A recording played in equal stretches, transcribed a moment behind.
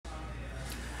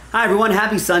Hi everyone,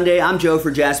 happy Sunday. I'm Joe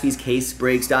for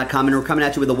JaspysCaseBreaks.com, and we're coming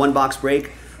at you with a one-box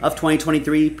break of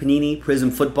 2023 Panini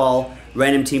PRIZM Football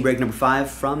Random Team Break number 5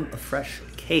 from a fresh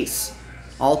case.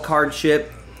 All card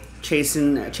ship,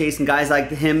 chasing guys like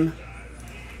him.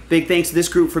 Big thanks to this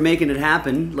group for making it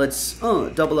happen. Let's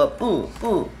double up.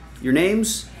 Your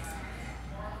names.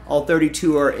 All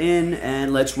 32 are in,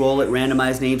 and let's roll it.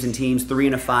 Randomize names and teams 3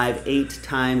 and a 5, 8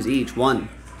 times each. 1,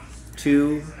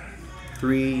 2,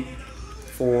 3,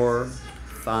 4,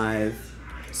 5,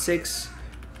 6,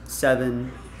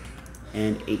 7,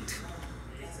 and 8.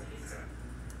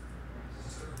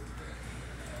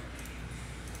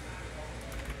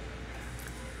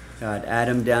 Got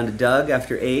Adam down to Doug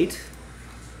after 8.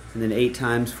 And then 8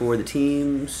 times for the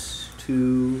teams.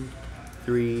 2,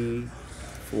 3,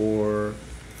 4,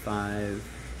 5,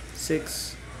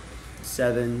 6,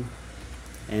 7,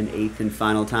 and 8th and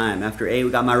final time. After 8, we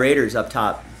got my Raiders up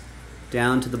top.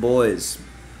 Down to the boys.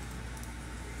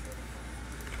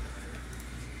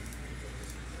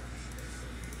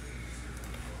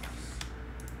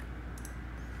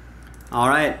 All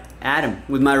right, Adam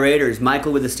with my Raiders,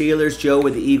 Michael with the Steelers, Joe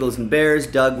with the Eagles and Bears,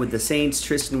 Doug with the Saints,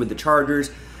 Tristan with the Chargers,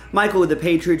 Michael with the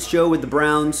Patriots, Joe with the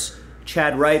Browns,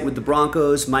 Chad Wright with the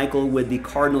Broncos, Michael with the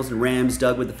Cardinals and Rams,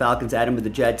 Doug with the Falcons, Adam with the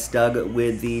Jets, Doug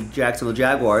with the Jacksonville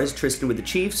Jaguars, Tristan with the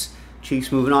Chiefs.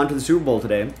 Chiefs moving on to the Super Bowl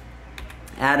today.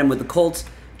 Adam with the Colts,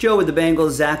 Joe with the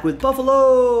Bengals, Zach with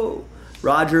Buffalo,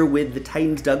 Roger with the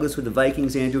Titans, Douglas with the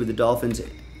Vikings, Andrew with the Dolphins,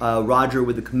 Roger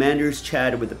with the Commanders,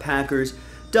 Chad with the Packers,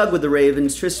 Doug with the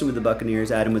Ravens, Tristan with the Buccaneers,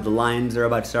 Adam with the Lions. They're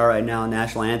about to start right now.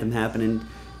 National anthem happening.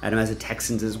 Adam has the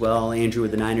Texans as well. Andrew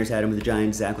with the Niners, Adam with the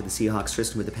Giants, Zach with the Seahawks,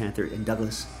 Tristan with the Panthers, and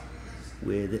Douglas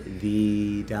with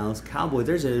the Dallas Cowboys.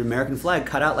 There's an American flag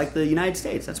cut out like the United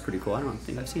States. That's pretty cool. I don't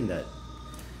think I've seen that.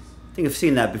 I think I've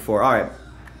seen that before. All right.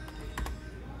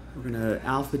 We're going to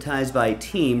alphabetize by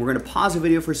team. We're going to pause the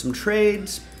video for some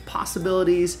trades,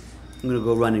 possibilities. I'm going to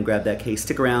go run and grab that case.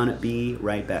 Stick around. Be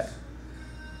right back.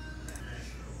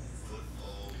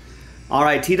 All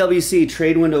right, TWC,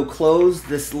 trade window closed.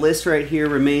 This list right here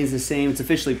remains the same. It's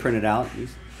officially printed out.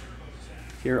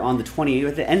 Here on the 28th,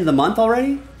 at the end of the month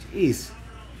already? Jeez.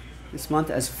 This month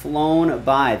has flown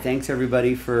by. Thanks,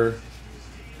 everybody, for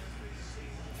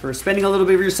spending a little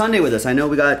bit of your Sunday with us. I know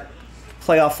we got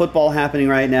playoff football happening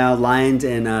right now. Lions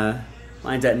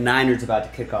at Niners about to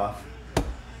kick off.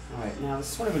 All right, now this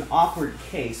is sort of an awkward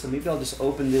case, so maybe I'll just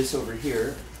open this over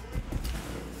here.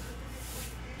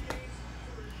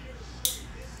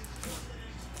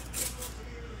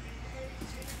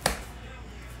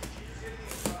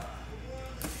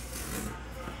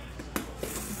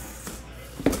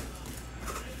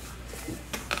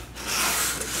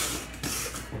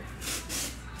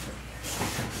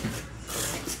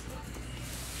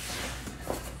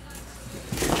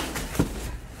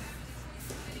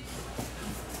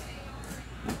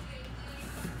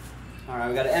 All right,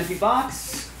 we got an empty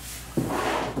box.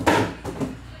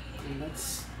 And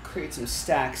let's create some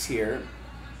stacks here.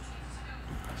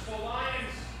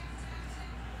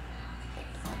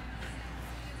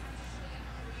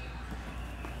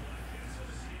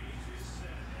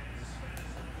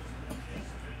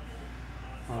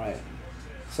 All right.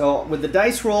 So with the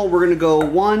dice roll, we're going to go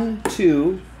 1,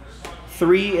 2,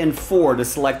 3, and 4 to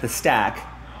select the stack,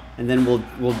 and then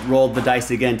we'll roll the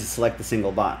dice again to select the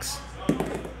single box.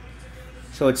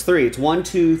 So it's 3. It's 1,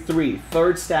 2, 3.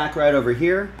 Third stack right over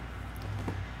here.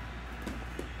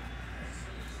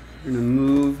 We're going to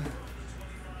move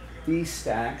these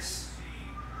stacks.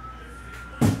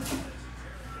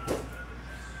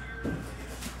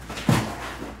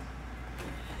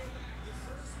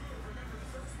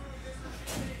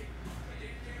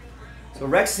 So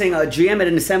Rex is saying a GM at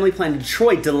an assembly plant in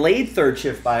Detroit delayed third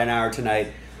shift by an hour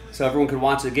tonight so everyone could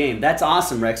watch the game. That's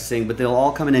awesome, Rex is saying, but they'll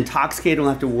all come in intoxicated and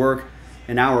will have to work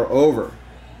an hour over.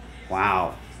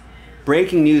 Wow.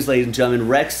 Breaking news, ladies and gentlemen.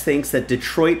 Rex thinks that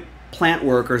Detroit plant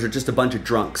workers are just a bunch of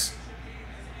drunks.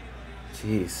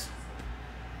 Jeez.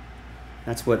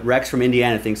 That's what Rex from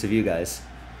Indiana thinks of you guys.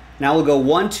 Now we'll go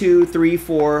 1, 2, 3,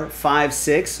 4, 5,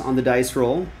 6 on the dice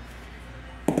roll.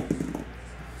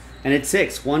 And it's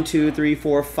 6. 1, 2, 3,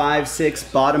 4, 5, 6,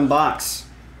 bottom box.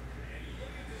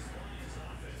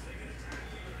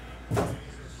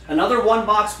 Another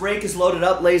one-box break is loaded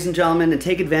up, ladies and gentlemen, and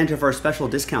take advantage of our special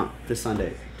discount this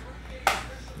Sunday.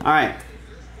 All right,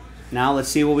 now let's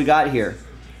see what we got here.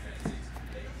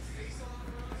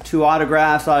 2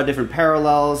 autographs, a lot of different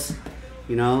parallels.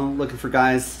 You know, looking for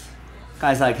guys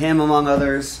like him, among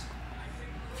others.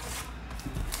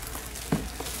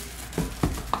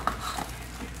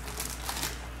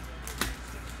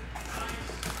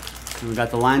 And we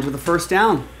got the Lions with the first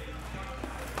down.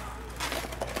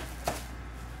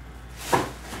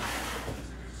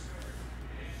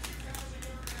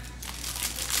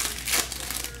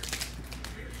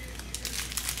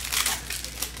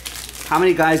 How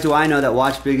many guys do I know that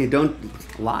watch Big and don't?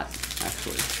 A lot,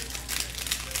 actually.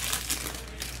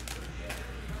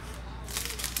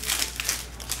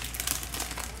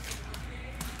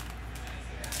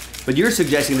 But you're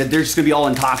suggesting that they're just going to be all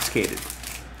intoxicated.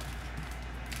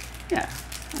 Yeah,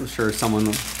 I'm sure some of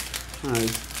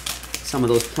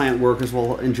those plant workers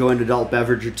will enjoy an adult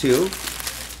beverage or two.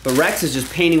 But Rex is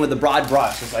just painting with a broad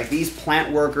brush. It's like these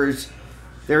plant workers,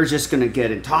 they're just going to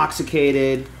get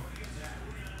intoxicated.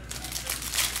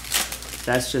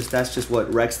 That's just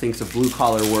what Rex thinks of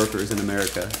blue-collar workers in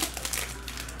America.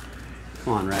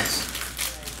 Come on, Rex.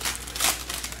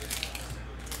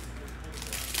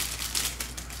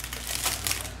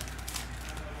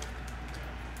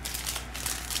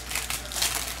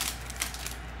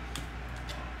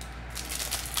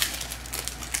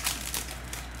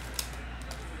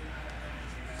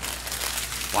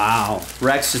 Wow,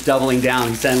 Rex just doubling down.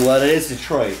 He's saying, well, it is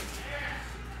Detroit.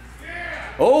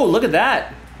 Oh, look at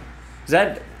that. Is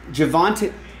that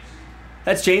Javonte?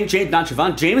 That's not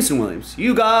Javonte, Jameson Williams.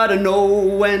 You gotta know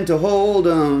when to hold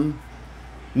 'em.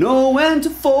 Know when to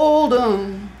fold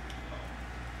 'em.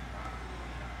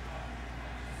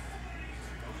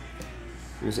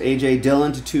 There's A.J.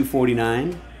 Dillon to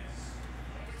 249.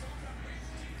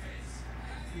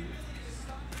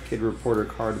 Kid Reporter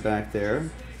card back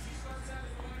there.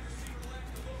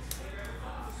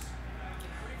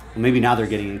 Well, maybe now they're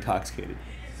getting intoxicated.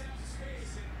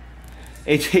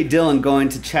 A.J. Dillon going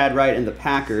to Chad Wright and the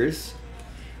Packers.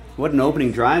 What an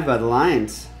opening drive by the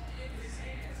Lions.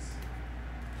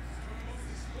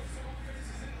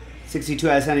 62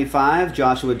 out of 75,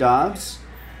 Joshua Dobbs.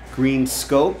 Green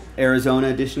Scope, Arizona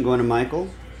edition going to Michael.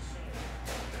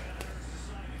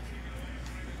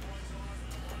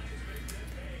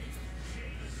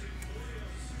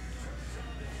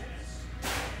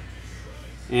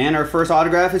 And our first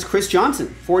autograph is Chris Johnson,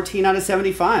 14 out of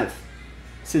 75.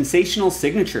 Sensational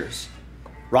signatures.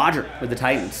 Roger with the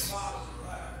Titans. I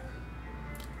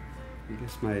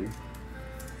guess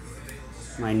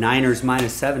my Niners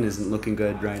 -7 isn't looking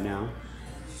good right now.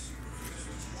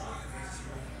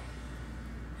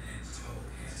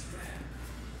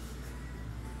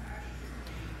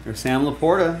 There's Sam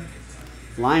Laporta.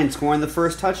 Lions scoring the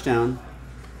first touchdown.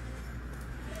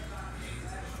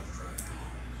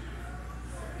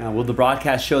 Now, will the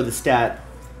broadcast show the stat?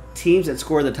 Teams that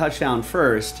score the touchdown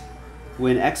first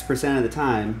win X% of the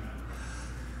time.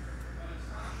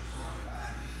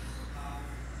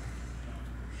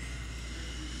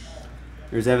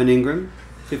 There's Evan Ingram,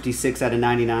 56 out of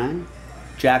 99.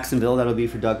 Jacksonville, that'll be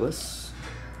for Douglas.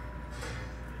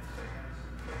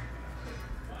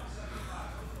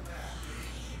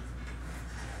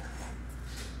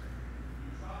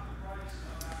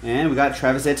 And we got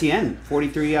Travis Etienne,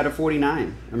 43 out of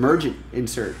 49. Emergent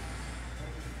insert.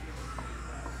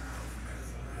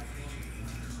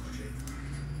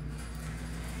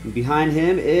 And behind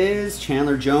him is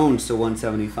Chandler Jones to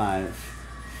 175.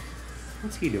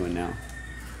 What's he doing now?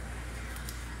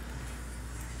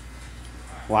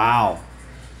 Wow.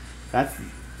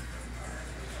 Adam,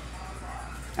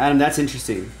 that's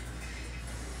interesting.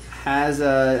 Has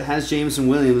Jameson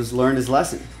Williams learned his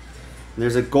lesson? And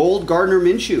there's a gold Gardner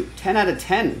Minshew, 10 out of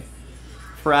 10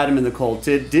 for Adam and the Colts.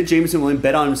 Did Jameson Williams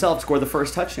bet on himself to score the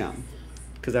first touchdown?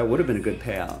 Because that would have been a good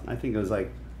payout. I think it was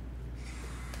like,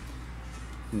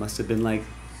 must have been like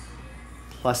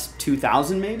plus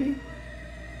 2,000 maybe?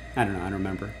 I don't know, I don't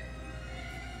remember.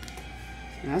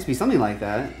 It has to be something like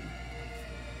that.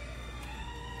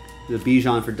 The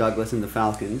Bijan for Douglas and the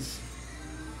Falcons.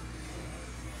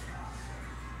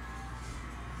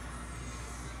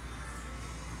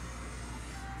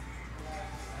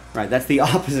 Right, that's the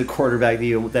opposite quarterback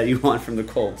that you want from the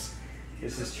Colts.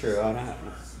 This is true. I'm gonna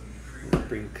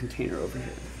bring a container over here.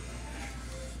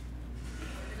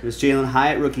 There's Jalen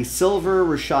Hyatt, rookie silver.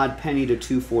 Rashad Penny to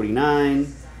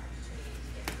 249.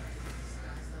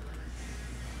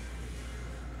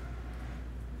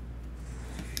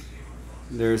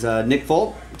 There's Nick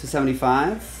Folk to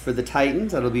 75 for the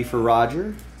Titans. That'll be for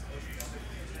Roger.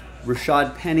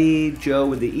 Rashad Penny, Joe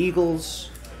with the Eagles.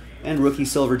 And rookie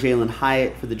silver Jalen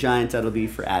Hyatt for the Giants. That'll be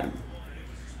for Adam.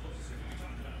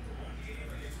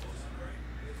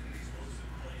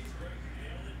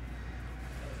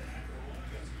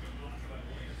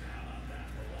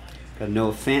 Got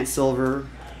Noah Fant silver.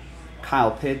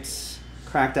 Kyle Pitts.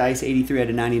 Cracked Ice 83 out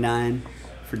of 99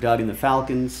 for Doug and the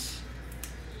Falcons.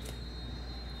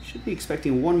 Should be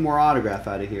expecting one more autograph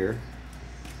out of here.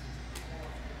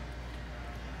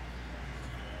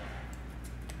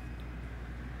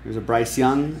 There's a Bryce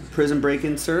Young Prism break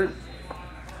insert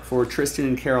for Tristan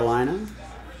in Carolina.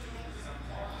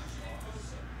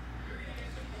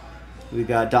 We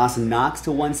got Dawson Knox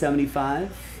to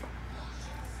 175.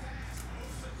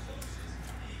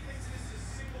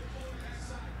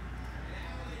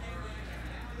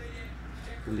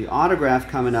 And the autograph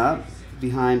coming up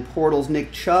behind Portal's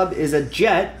Nick Chubb is a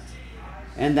Jet,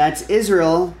 and that's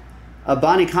Israel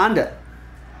Abanikanda.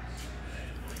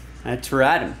 That's for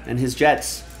Adam and his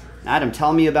Jets. Adam,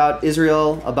 tell me about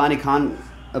Israel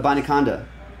Abanikanda.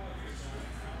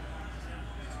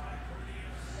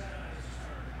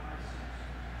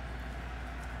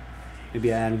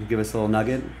 Maybe Adam could give us a little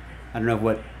nugget. I don't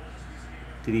know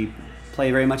did he play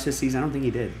very much this season? I don't think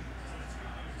he did.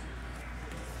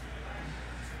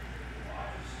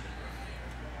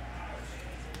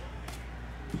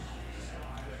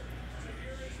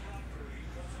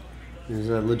 There's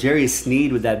a L'Jarius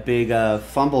Sneed with that big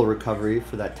fumble recovery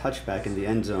for that touchback in the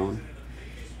end zone.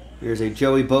 There's a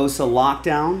Joey Bosa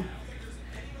lockdown.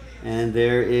 And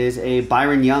there is a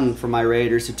Byron Young for my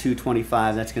Raiders to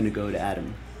 225. That's going to go to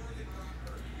Adam.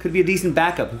 Could be a decent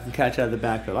backup if you can catch out of the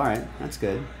backfield. All right, that's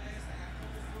good.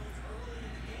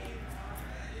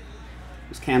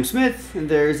 There's Cam Smith, and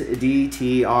there's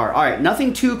DTR. All right,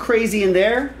 nothing too crazy in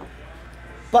there.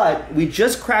 But we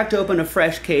just cracked open a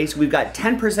fresh case. We've got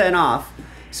 10% off.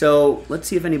 So let's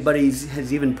see if anybody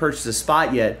has even purchased a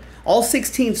spot yet. All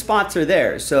 16 spots are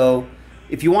there. So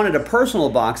if you wanted a personal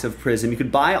box of Prizm, you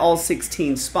could buy all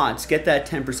 16 spots, get that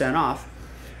 10% off,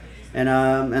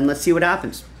 and let's see what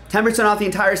happens. 10% off the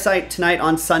entire site tonight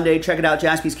on Sunday. Check it out,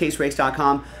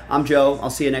 jaspyscasebreaks.com. I'm Joe. I'll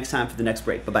see you next time for the next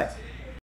break. Bye-bye.